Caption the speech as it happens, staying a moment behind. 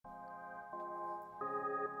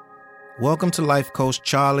Welcome to Life Coach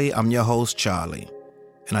Charlie. I'm your host, Charlie,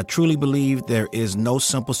 and I truly believe there is no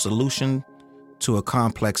simple solution to a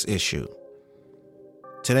complex issue.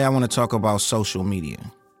 Today, I want to talk about social media.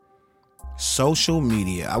 Social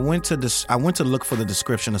media. I went to look for the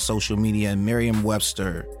description of social media, and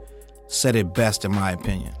Merriam-Webster said it best, in my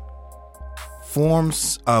opinion.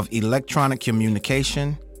 Forms of electronic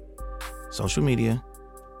communication, social media,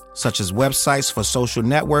 such as websites for social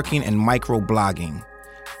networking and microblogging,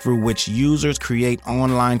 through which users create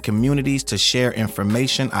online communities to share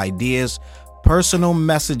information, ideas, personal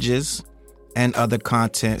messages, and other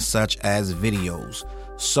content such as videos.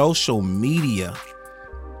 Social media.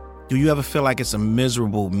 Do you ever feel like it's a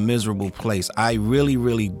miserable place? I really,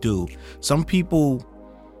 really do. Some people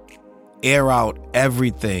air out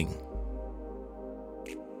everything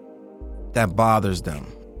that bothers them,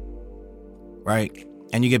 right?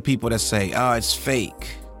 And you get people that say, oh, it's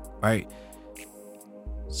fake, right?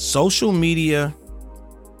 Social media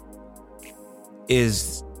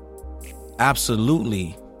is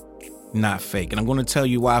absolutely not fake. And I'm going to tell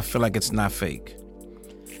you why I feel like it's not fake.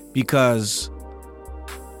 Because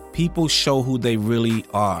people show who they really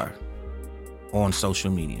are on social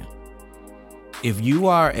media. If you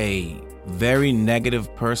are a very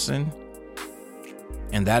negative person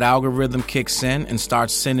and that algorithm kicks in and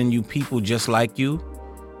starts sending you people just like you,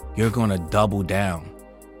 you're going to double down.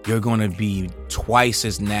 You're going to be twice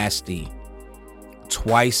as nasty,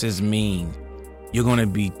 twice as mean. You're going to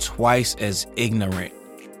be twice as ignorant.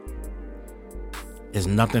 There's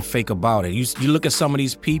nothing fake about it. You look at some of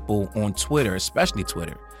these people on Twitter, especially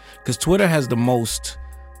Twitter, because Twitter has the most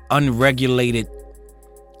unregulated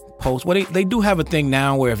posts. Well, they do have a thing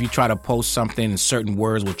now where if you try to post something and certain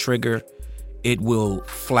words will trigger, it will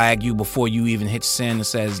flag you before you even hit send and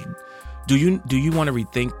says, do you want to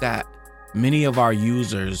rethink that? Many of our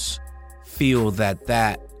users feel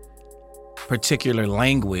that particular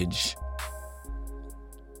language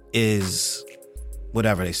is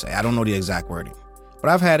whatever they say. I don't know the exact wording, but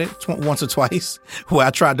I've had it once or twice where I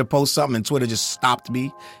tried to post something and Twitter just stopped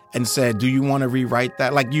me and said, do you want to rewrite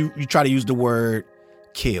that? Like you try to use the word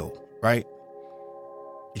kill, right?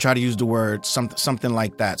 You try to use the word something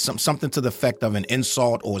like that, something to the effect of an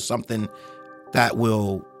insult or something that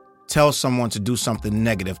will tell someone to do something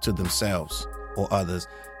negative to themselves or others.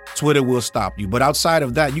 Twitter will stop you. But outside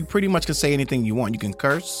of that, you pretty much can say anything you want. You can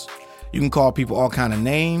curse. You can call people all kind of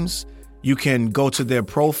names. You can go to their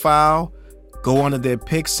profile, go under their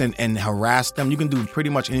pics and harass them. You can do pretty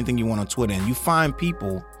much anything you want on Twitter. And you find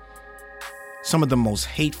people, some of the most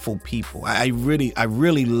hateful people. I really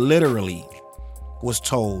literally was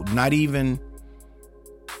told not even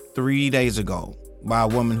 3 days ago by a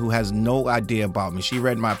woman who has no idea about me. She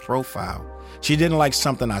read my profile. She didn't like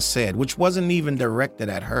something I said, which wasn't even directed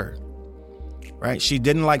at her, right? She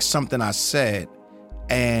didn't like something I said,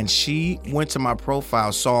 and she went to my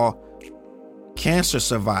profile, saw cancer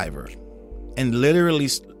survivor, and literally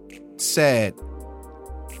said,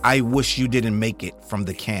 I wish you didn't make it from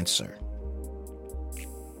the cancer.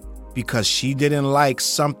 Because she didn't like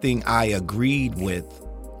something I agreed with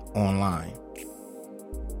online.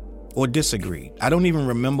 Or disagreed. I don't even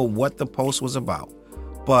remember what the post was about,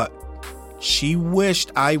 but she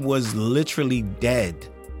wished I was literally dead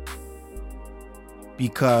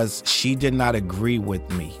because she did not agree with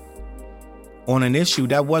me on an issue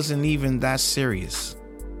that wasn't even that serious,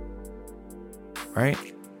 right?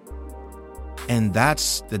 And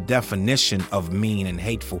that's the definition of mean and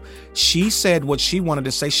hateful. She said what she wanted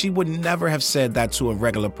to say. She would never have said that to a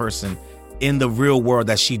regular person in the real world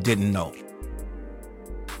that she didn't know.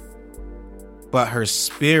 But her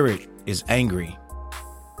spirit is angry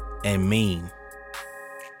and mean.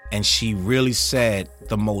 And she really said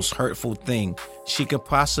the most hurtful thing she could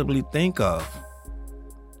possibly think of.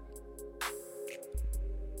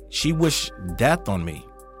 She wished death on me.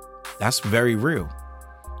 That's very real,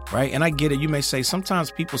 right? And I get it. You may say sometimes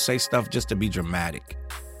people say stuff just to be dramatic.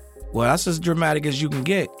 Well, that's as dramatic as you can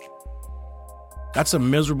get. That's a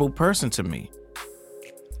miserable person to me.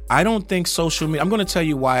 I don't think social media, I'm going to tell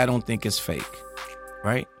you why I don't think it's fake,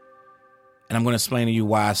 right? And I'm going to explain to you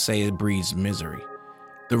why I say it breeds misery.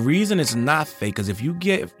 The reason it's not fake is if you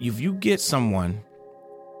get someone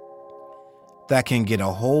that can get a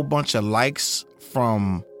whole bunch of likes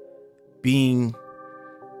from being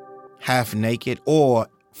half naked or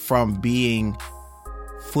from being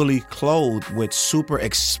fully clothed with super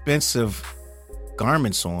expensive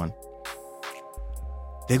garments on,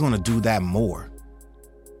 they're going to do that more.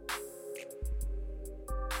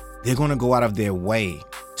 They're going to go out of their way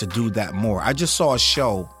to do that more. I just saw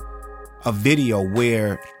a video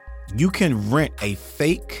where you can rent a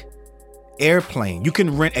fake airplane. You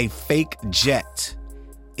can rent a fake jet.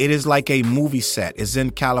 It is like a movie set. It's in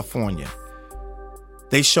California.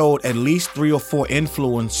 They showed at least 3 or 4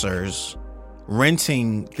 influencers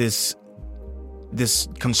renting this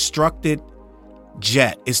constructed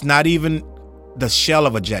jet. It's not even the shell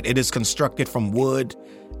of a jet. It is constructed from wood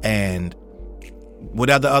and with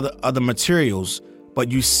other materials. But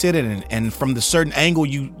you sit in it, and from the certain angle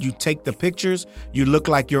you take the pictures, you look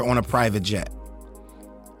like you're on a private jet.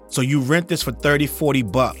 So you rent this for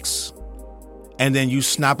 $30-$40, and then you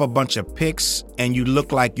snap a bunch of pics, and you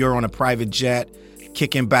look like you're on a private jet,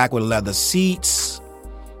 kicking back with leather seats,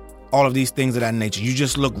 all of these things of that nature. You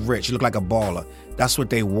just look rich. You look like a baller. That's what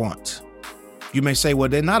they want. You may say, well,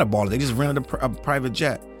 they're not a baller. They just rented a private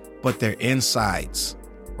jet. But their insides,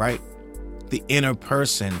 right? The inner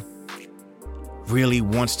person really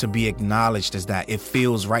wants to be acknowledged as that. It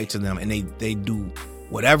feels right to them, and they do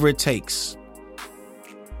whatever it takes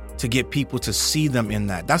to get people to see them in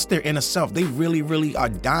that. That's their inner self. They really, really are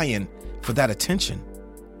dying for that attention.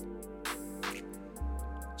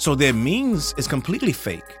 So their means is completely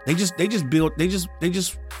fake. They just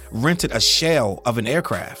rented a shell of an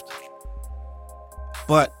aircraft.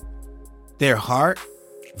 But their heart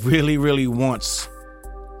really, really wants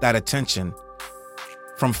that attention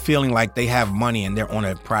from feeling like they have money and they're on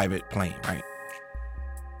a private plane, right?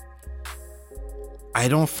 I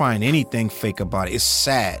don't find anything fake about it. It's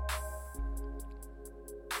sad.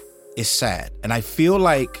 It's sad. And I feel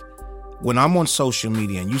like when I'm on social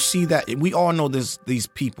media and you see that, we all know there's these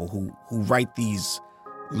people who write these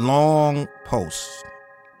long posts,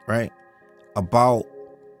 right, about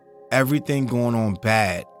everything going on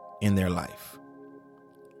bad in their life.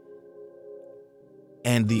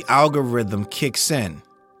 And the algorithm kicks in.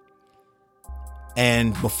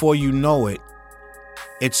 And before you know it,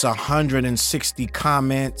 it's 160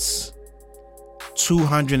 comments,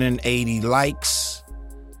 280 likes,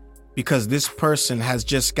 because this person has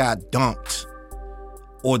just got dumped,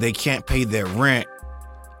 or they can't pay their rent,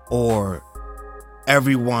 or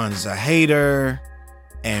everyone's a hater,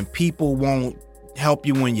 and people won't help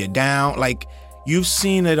you when you're down. Like, you've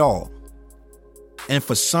seen it all. And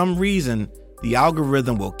for some reason, the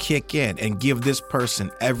algorithm will kick in and give this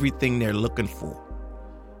person everything they're looking for.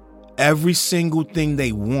 Every single thing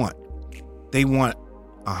they want. They want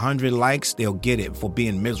 100 likes, they'll get it for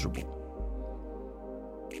being miserable.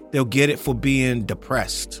 They'll get it for being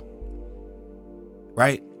depressed.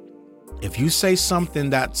 Right? If you say something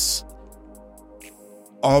that's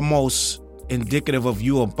almost indicative of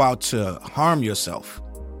you about to harm yourself,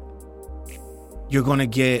 you're going to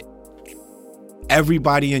get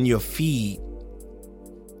everybody in your feed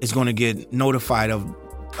is going to get notified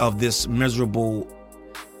of this miserable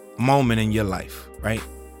moment in your life, right?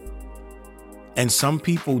 And some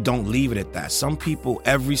people don't leave it at that. Some people,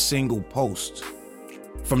 every single post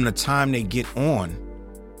from the time they get on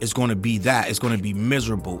is going to be that. It's going to be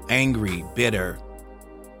miserable, angry, bitter.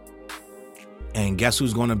 And guess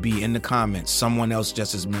who's going to be in the comments? Someone else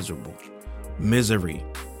just as miserable. Misery.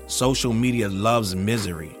 Social media loves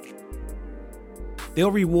misery.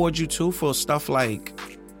 They'll reward you too for stuff like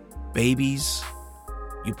babies.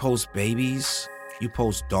 You post babies. You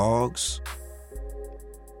post dogs.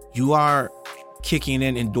 You are kicking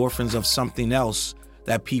in endorphins of something else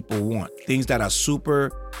that people want. Things that are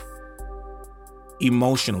super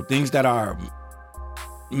emotional. Things that are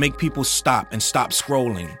make people stop and stop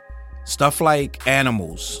scrolling. Stuff like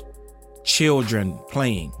animals, children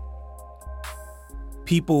playing.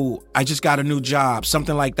 People, I just got a new job.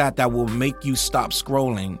 Something like that that will make you stop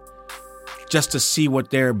scrolling just to see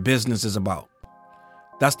what their business is about.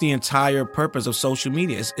 That's the entire purpose of social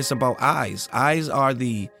media. It's about eyes. Eyes are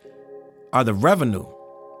the revenue.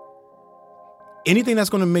 Anything that's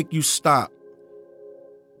going to make you stop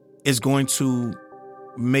is going to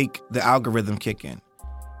make the algorithm kick in.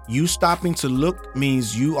 You stopping to look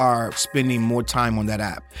means you are spending more time on that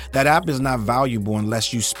app. That app is not valuable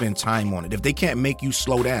unless you spend time on it. If they can't make you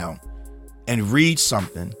slow down and read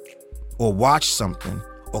something or watch something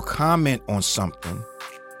or comment on something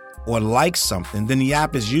or like something, then the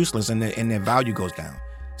app is useless and their value goes down.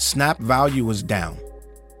 Snap value is down.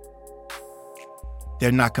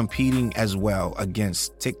 They're not competing as well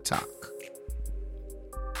against TikTok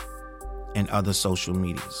and other social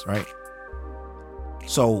medias, right?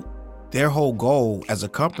 So their whole goal as a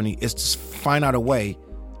company is to find out a way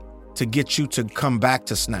to get you to come back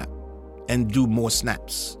to Snap and do more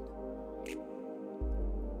snaps.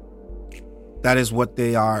 That is what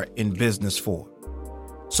they are in business for.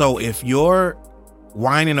 So if you're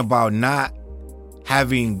whining about not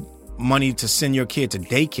having money to send your kid to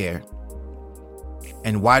daycare,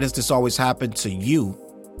 and why does this always happen to you?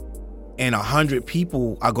 and 100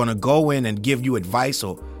 people are going to go in and give you advice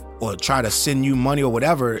or try to send you money or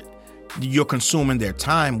whatever you're consuming their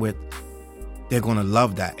time with, they're going to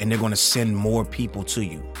love that and they're going to send more people to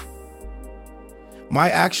you. My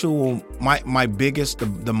biggest,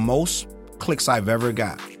 the most clicks I've ever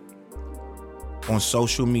got on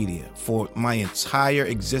social media for my entire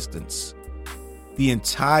existence, the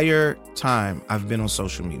entire time I've been on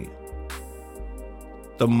social media,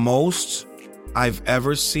 the most I've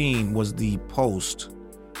ever seen was the post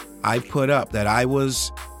I put up that I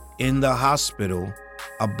was in the hospital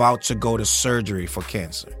about to go to surgery for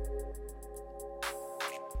cancer.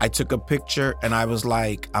 I took a picture and I was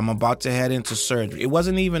like, I'm about to head into surgery. It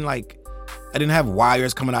wasn't even like, I didn't have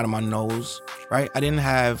wires coming out of my nose, right? I didn't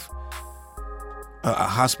have a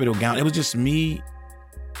hospital gown. It was just me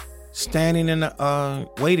standing in a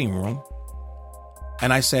waiting room.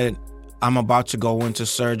 And I said, I'm about to go into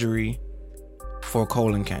surgery for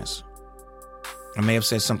colon cancer. I may have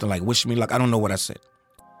said something like, wish me luck. I don't know what I said.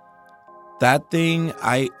 That thing,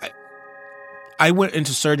 I went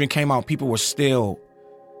into surgery and came out. People were still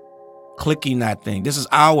clicking that thing. This is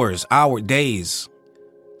days.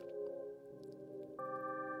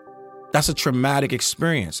 That's a traumatic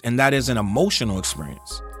experience, and that is an emotional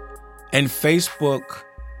experience. And Facebook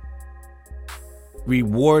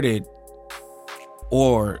rewarded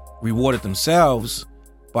themselves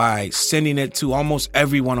by sending it to almost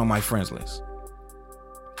everyone on my friends list.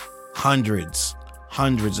 Hundreds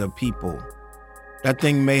of people. That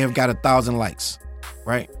thing may have got 1,000 likes,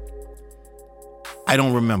 right? I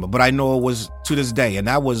don't remember, but I know it was to this day, and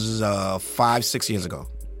that was 5-6 years ago.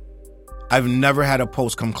 I've never had a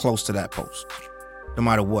post come close to that post, no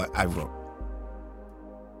matter what I wrote.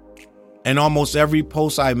 And almost every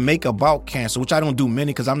post I make about cancer, which I don't do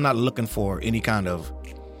many because I'm not looking for any kind of,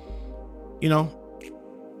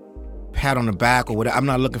 pat on the back or whatever. I'm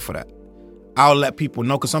not looking for that. I'll let people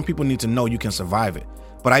know, because some people need to know you can survive it.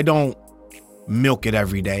 But I don't milk it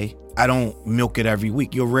every day. I don't milk it every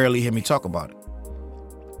week. You'll rarely hear me talk about it.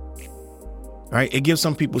 Right? It gives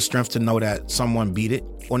some people strength to know that someone beat it,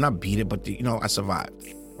 or not beat it, but I survived,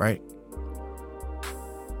 right?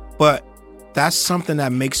 But that's something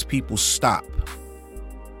that makes people stop.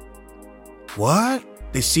 What?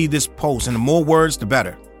 They see this post, and the more words, the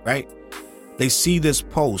better, right? They see this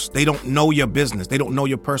post. They don't know your business. They don't know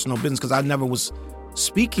your personal business, because I never was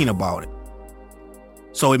speaking about it.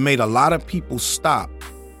 So it made a lot of people stop.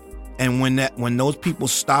 And when those people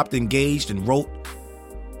stopped, engaged, and wrote,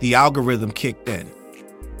 the algorithm kicked in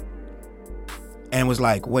and was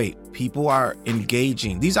like, wait, people are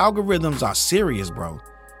engaging. These algorithms are serious, bro.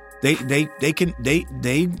 They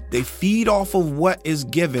feed off of what is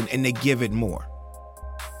given, and they give it more.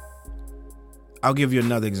 I'll give you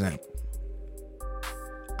another example.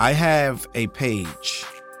 I have a page,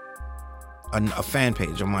 a fan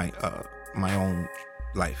page on my own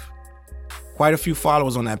life. Quite a few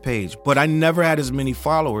followers on that page, but I never had as many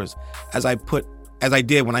followers as I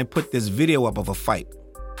did when I put this video up of a fight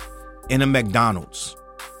in a McDonald's,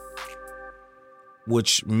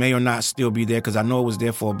 which may or not still be there, because I know it was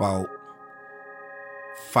there for about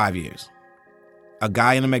 5 years. A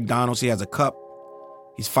guy in a McDonald's, he has a cup.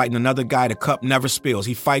 He's fighting another guy. The cup never spills.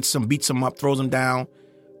 He fights him, beats him up, throws him down,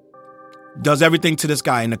 does everything to this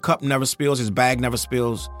guy, and the cup never spills. His bag never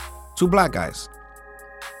spills. 2 black guys.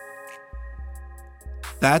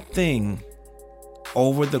 That thing,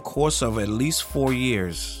 over the course of at least 4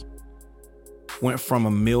 years, went from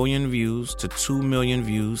 1 million views to 2 million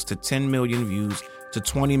views to 10 million views to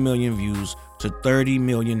 20 million views to 30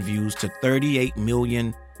 million views to 38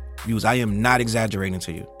 million views. I am not exaggerating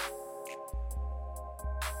to you.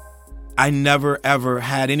 I never ever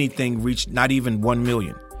had anything reach not even 1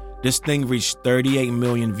 million. This thing reached 38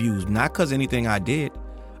 million views, not because anything I did.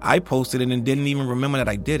 I posted it and didn't even remember that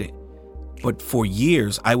I did it. But for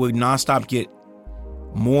years, I would nonstop get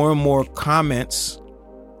more and more comments,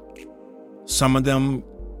 some of them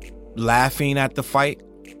laughing at the fight,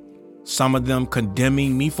 some of them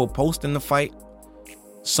condemning me for posting the fight,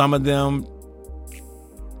 some of them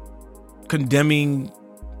condemning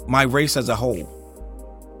my race as a whole.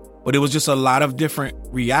 But it was just a lot of different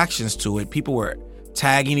reactions to it. People were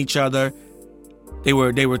tagging each other. They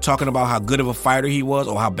were talking about how good of a fighter he was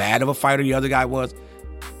or how bad of a fighter the other guy was.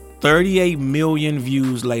 38 million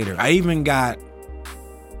views later. I even got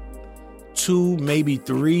 2, maybe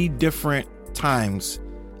 3 different times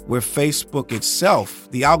where Facebook itself,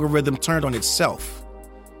 the algorithm turned on itself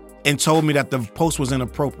and told me that the post was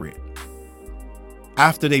inappropriate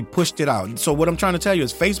after they pushed it out. So what I'm trying to tell you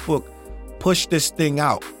is Facebook pushed this thing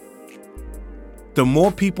out. The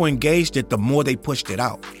more people engaged it, the more they pushed it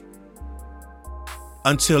out.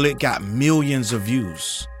 until it got millions of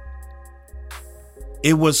views.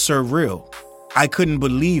 It was surreal. I couldn't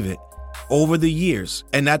believe it over the years.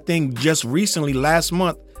 And that thing just recently, last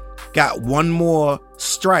month, got one more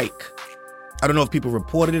strike. I don't know if people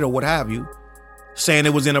reported it or what have you, saying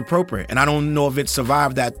it was inappropriate. And I don't know if it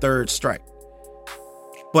survived that third strike.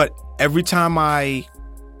 But every time I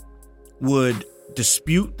would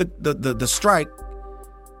dispute the strike,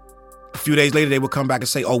 a few days later, they would come back and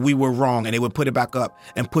say, oh, we were wrong. And they would put it back up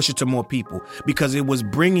and push it to more people because it was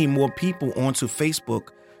bringing more people onto Facebook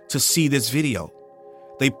to see this video.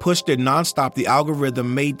 They pushed it nonstop. The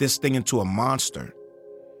algorithm made this thing into a monster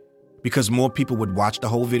because more people would watch the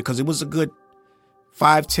whole video because it was a good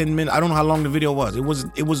 5-10 minutes. I don't know how long the video was. It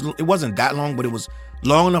wasn't that long, but it was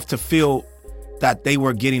long enough to feel that they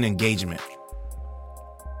were getting engagement.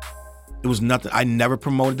 It was nothing. I never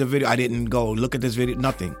promoted the video. I didn't go look at this video,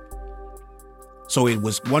 nothing. So it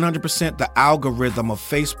was 100% the algorithm of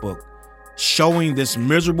Facebook showing this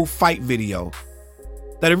miserable fight video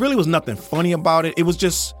that it really was nothing funny about it. It was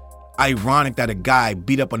just ironic that a guy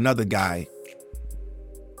beat up another guy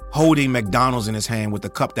holding McDonald's in his hand with a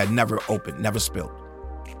cup that never opened, never spilled.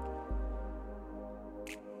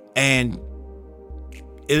 And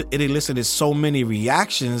it elicited so many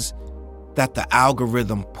reactions that the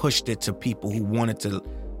algorithm pushed it to people who wanted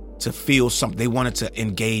to feel something. They wanted to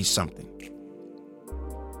engage something.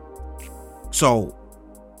 So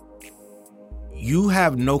you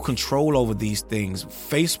have no control over these things.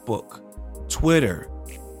 Facebook, Twitter,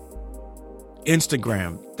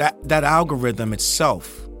 Instagram, that algorithm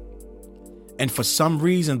itself. And for some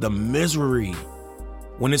reason, the misery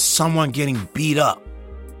when it's someone getting beat up,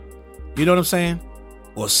 you know what I'm saying?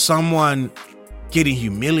 Or someone getting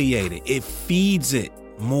humiliated, it feeds it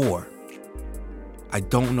more. I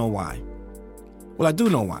don't know why. Well, I do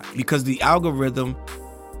know why. Because the algorithm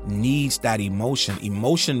needs that emotion.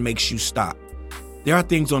 Emotion makes you stop. There are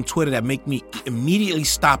things on Twitter that make me immediately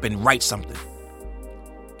stop and write something.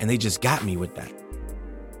 And they just got me with that.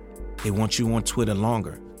 They want you on Twitter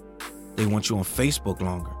longer. They want you on Facebook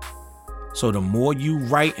longer. So the more you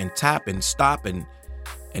write and tap and stop and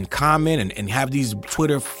comment and have these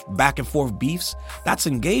Twitter back and forth beefs, that's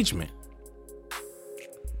engagement.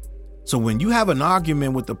 So when you have an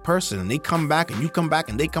argument with the person and they come back and you come back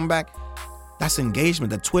and they come back, that's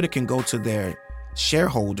engagement. That Twitter can go to their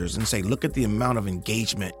shareholders and say, look at the amount of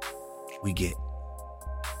engagement we get.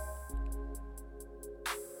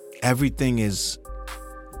 Everything is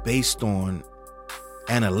based on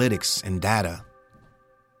analytics and data.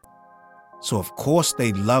 So of course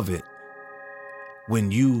they love it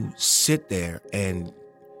when you sit there and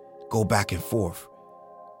go back and forth,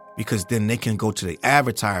 because then they can go to the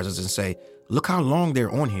advertisers and say, look how long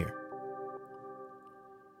they're on here.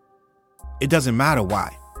 It doesn't matter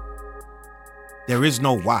why. There is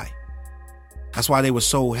no why. That's why they were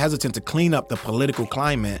so hesitant to clean up the political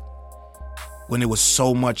climate when it was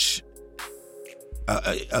so much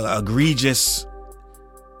egregious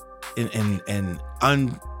and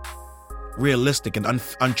unrealistic and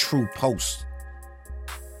untrue posts.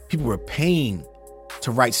 People were paying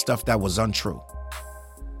to write stuff that was untrue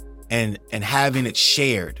and having it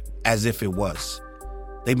shared as if it was.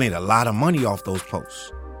 They made a lot of money off those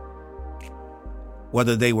posts.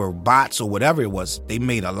 Whether they were bots or whatever it was, they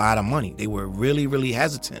made a lot of money. They were really, really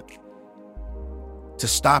hesitant to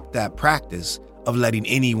stop that practice of letting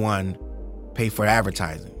anyone pay for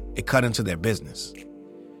advertising. It cut into their business.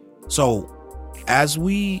 So as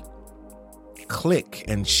we click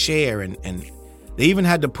and share and they even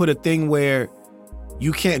had to put a thing where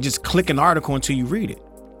you can't just click an article until you read it.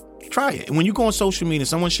 Try it. And when you go on social media,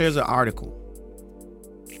 someone shares an article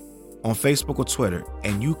on Facebook or Twitter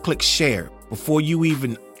and you click share before you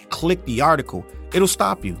even click the article, it'll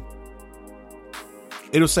stop you.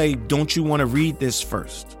 It'll say, don't you want to read this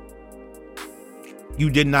first? You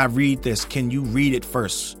did not read this. Can you read it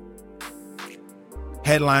first?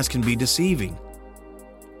 Headlines can be deceiving.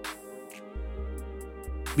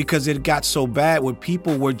 Because it got so bad where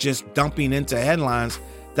people were just dumping into headlines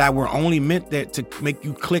that were only meant to make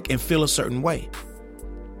you click and feel a certain way.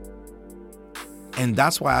 And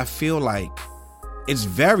that's why I feel like it's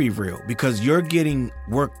very real, because you're getting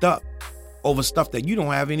worked up over stuff that you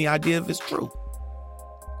don't have any idea if it's true.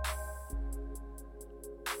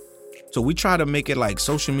 So we try to make it like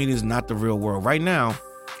social media is not the real world. Right now,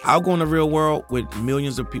 I'll go in the real world with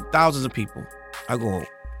millions of people, thousands of people. I go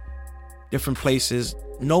different places.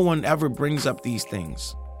 No one ever brings up these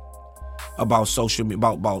things about social media,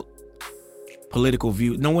 about political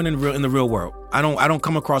view. No one in the real world. I don't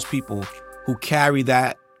come across people who carry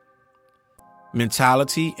that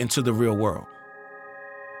mentality into the real world.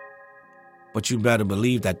 But you better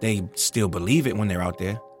believe that they still believe it when they're out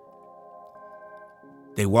there.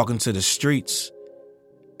 They walk into the streets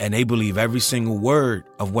and they believe every single word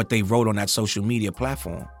of what they wrote on that social media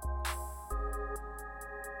platform.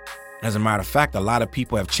 As a matter of fact, a lot of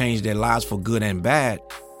people have changed their lives for good and bad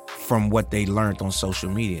from what they learned on social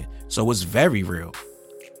media. So it's very real.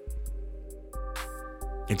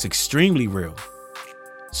 It's extremely real.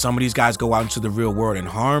 Some of these guys go out into the real world and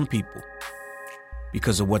harm people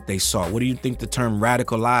because of what they saw. What do you think the term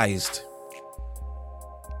radicalized?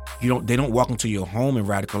 They don't walk into your home and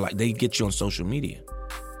radicalize. They get you on social media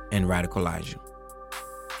and radicalize you.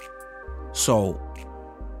 So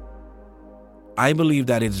I believe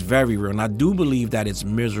that it's very real. And I do believe that it's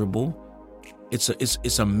miserable.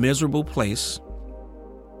 It's a miserable place,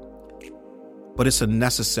 but it's a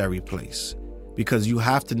necessary place because you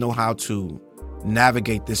have to know how to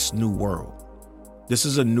navigate this new world. This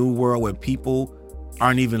is a new world where people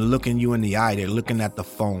aren't even looking you in the eye. They're looking at the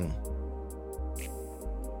phone.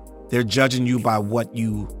 They're judging you by what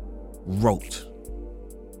you wrote.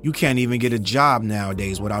 You can't even get a job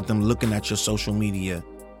nowadays without them looking at your social media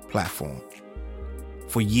platform.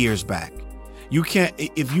 For years back, you can't.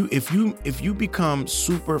 If you become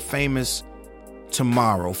super famous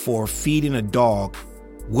tomorrow for feeding a dog,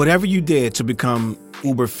 whatever you did to become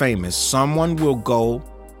uber famous, someone will go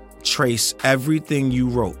trace everything you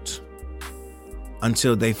wrote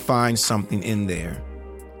until they find something in there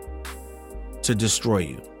to destroy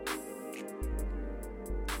you.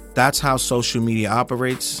 That's how social media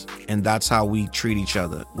operates, and that's how we treat each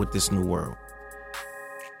other with this new world.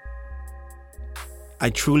 I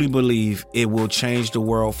truly believe it will change the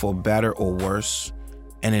world for better or worse,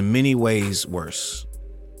 and in many ways worse.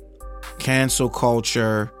 Cancel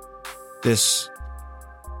culture, this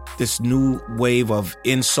new wave of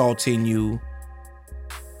insulting you,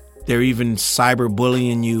 they're even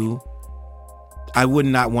cyberbullying you. I would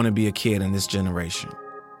not want to be a kid in this generation.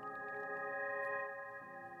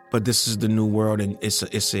 But this is the new world, and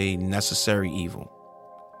it's a necessary evil.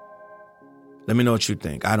 Let me know what you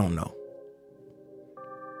think. I don't know.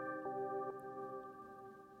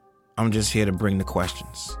 I'm just here to bring the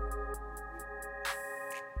questions.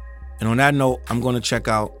 And on that note, I'm going to check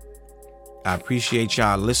out. I appreciate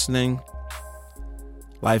y'all listening.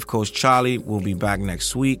 Life Coach Charlie will be back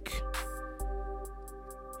next week.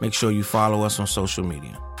 Make sure you follow us on social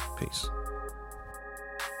media. Peace.